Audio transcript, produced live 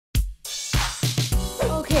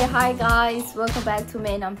Hey, hi guys, welcome back to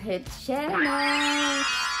Maynumpetch channel.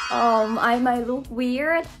 I might look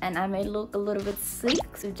weird and I might look a little bit sick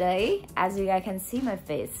today. As you guys can see, my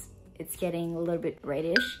face, it's getting a little bit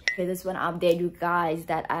reddish. Okay, just want to update you guys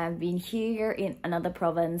that I've been here in another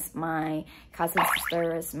province, my cousin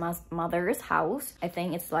sister's mother's house. I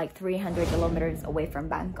think it's like 300 kilometers away from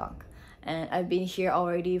Bangkok. And I've been here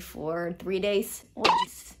already for 3 days. Oh,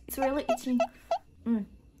 it's really itching.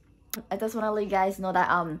 I just want to let you guys know that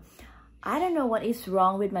I don't know what is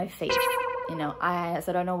wrong with my face. You know, I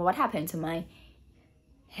don't know what happened to my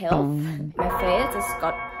health. My face just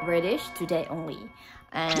got reddish today only,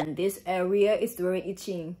 and this area is very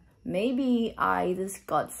itching. Maybe I just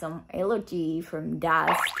got some allergy from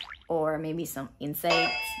dust, or maybe some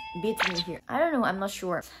insects bit me here. I don't know, I'm not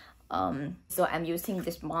sure. So I'm using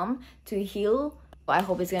this balm to heal. I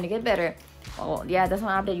hope it's gonna get better. Oh yeah, that's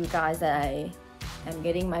why I update you guys that I'm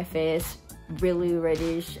getting my face really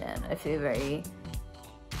reddish, and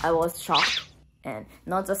I was shocked. And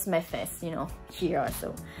not just my face, you know, here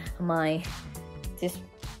also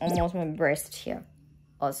almost my breast here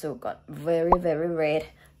also got very red.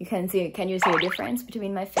 You can you see a difference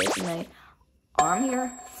between my face and my arm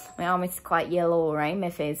here? My arm is quite yellow, right?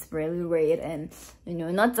 My face really red, and you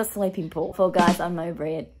know, not just like pimple. Focus on my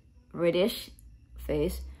reddish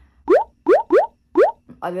face.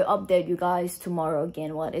 I will update you guys tomorrow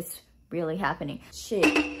again what is really happening. Shit,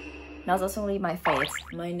 not just only my face,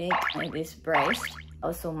 my neck, and this breast,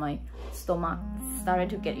 also my stomach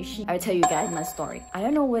started to get itchy. I'll tell you guys my story. I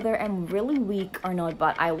don't know whether I'm really weak or not,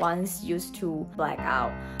 but I once used to black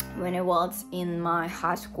out. When I was in my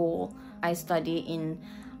high school, I studied in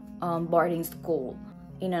boarding school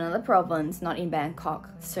in another province, not in Bangkok.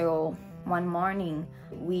 So one morning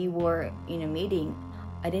we were in a meeting.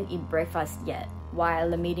 I didn't eat breakfast yet. While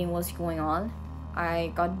the meeting was going on,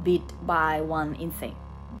 I got bit by one insect,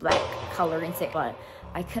 black color insect, but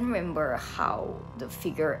I can't remember how the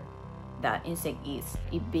figure that insect is.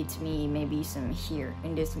 It bit me maybe some here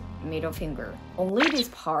in this middle finger, only this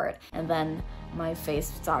part, and then my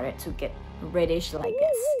face started to get reddish like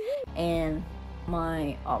this, and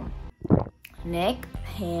my neck,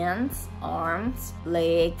 hands, arms,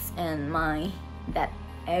 legs, and that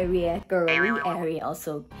area, girly area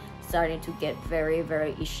also started to get very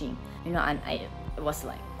itchy, you know. And I was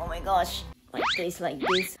like, oh my gosh, like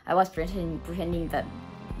this. I was pretending that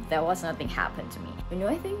there was nothing happened to me, you know.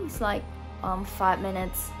 I think it's like 5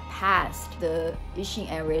 minutes passed, the itching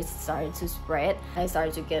areas started to spread. I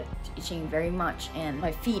started to get itching very much, and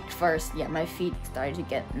my feet first, my feet started to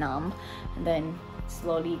get numb, and then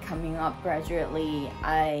slowly coming up gradually.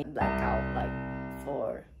 I black out like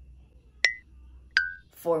for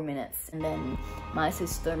 4 minutes, and then my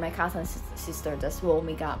cousin's sister just woke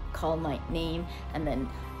me up, called my name, and then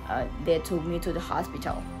they took me to the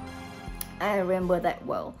hospital. I remember that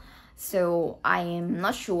well. So I am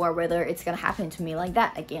not sure whether it's gonna happen to me like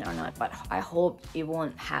that again or not, but I hope it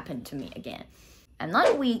won't happen to me again. I'm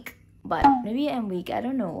not weak, but maybe I'm weak. I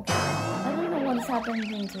don't know. I don't know what's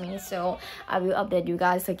happening to me. So I will update you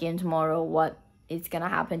guys again tomorrow what is gonna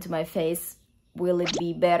happen to my face. Will it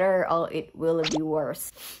be better or will it be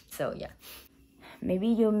worse? So yeah, maybe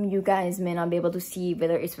you guys may not be able to see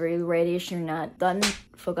whether it's very reddish or not. Don't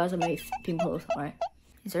focus on my pimples, alright?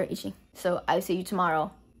 It's very itching. So I'll see you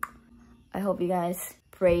tomorrow. I hope you guys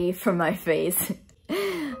pray for my face.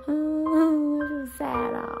 Oh, so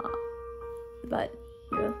sad. But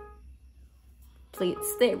yeah, please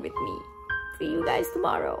stay with me. See you guys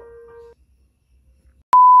tomorrow.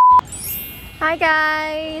 Hi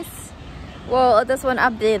guys. Well, I just want to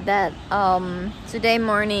update that today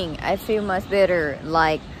morning I feel much better.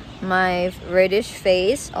 Like my reddish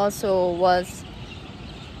face also was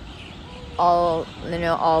all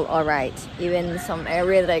right. Even some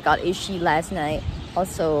area that I got itchy last night,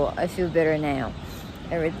 also I feel better now.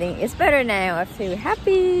 Everything is better now. I feel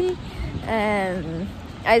happy, and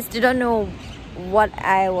I still don't know what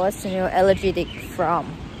I was allergic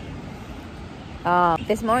from.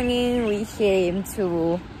 This morning we came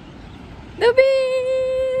to the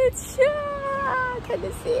beach. Can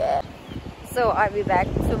you see it? So I'll be back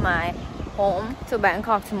to my home, to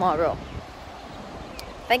Bangkok tomorrow.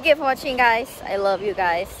 Thank you for watching, guys. I love you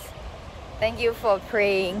guys. Thank you for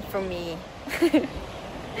praying for me.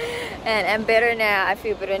 And I'm better now. I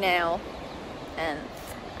feel better now, and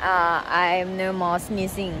I'm no more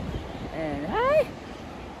sneezing. And hi.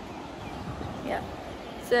 Yeah.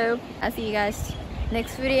 So I'll see you guys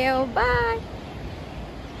next video. Bye.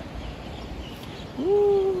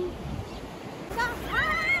 Woo.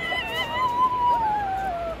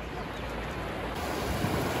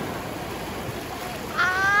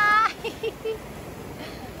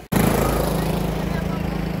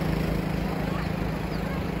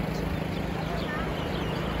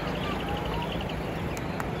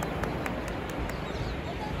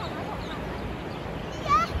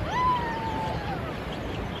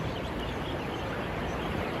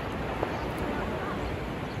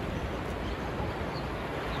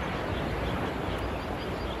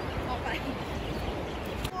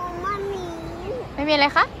 ไม่มีอะไร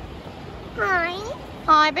คะห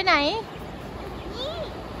อยไปไหน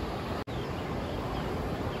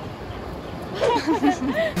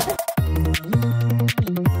นี่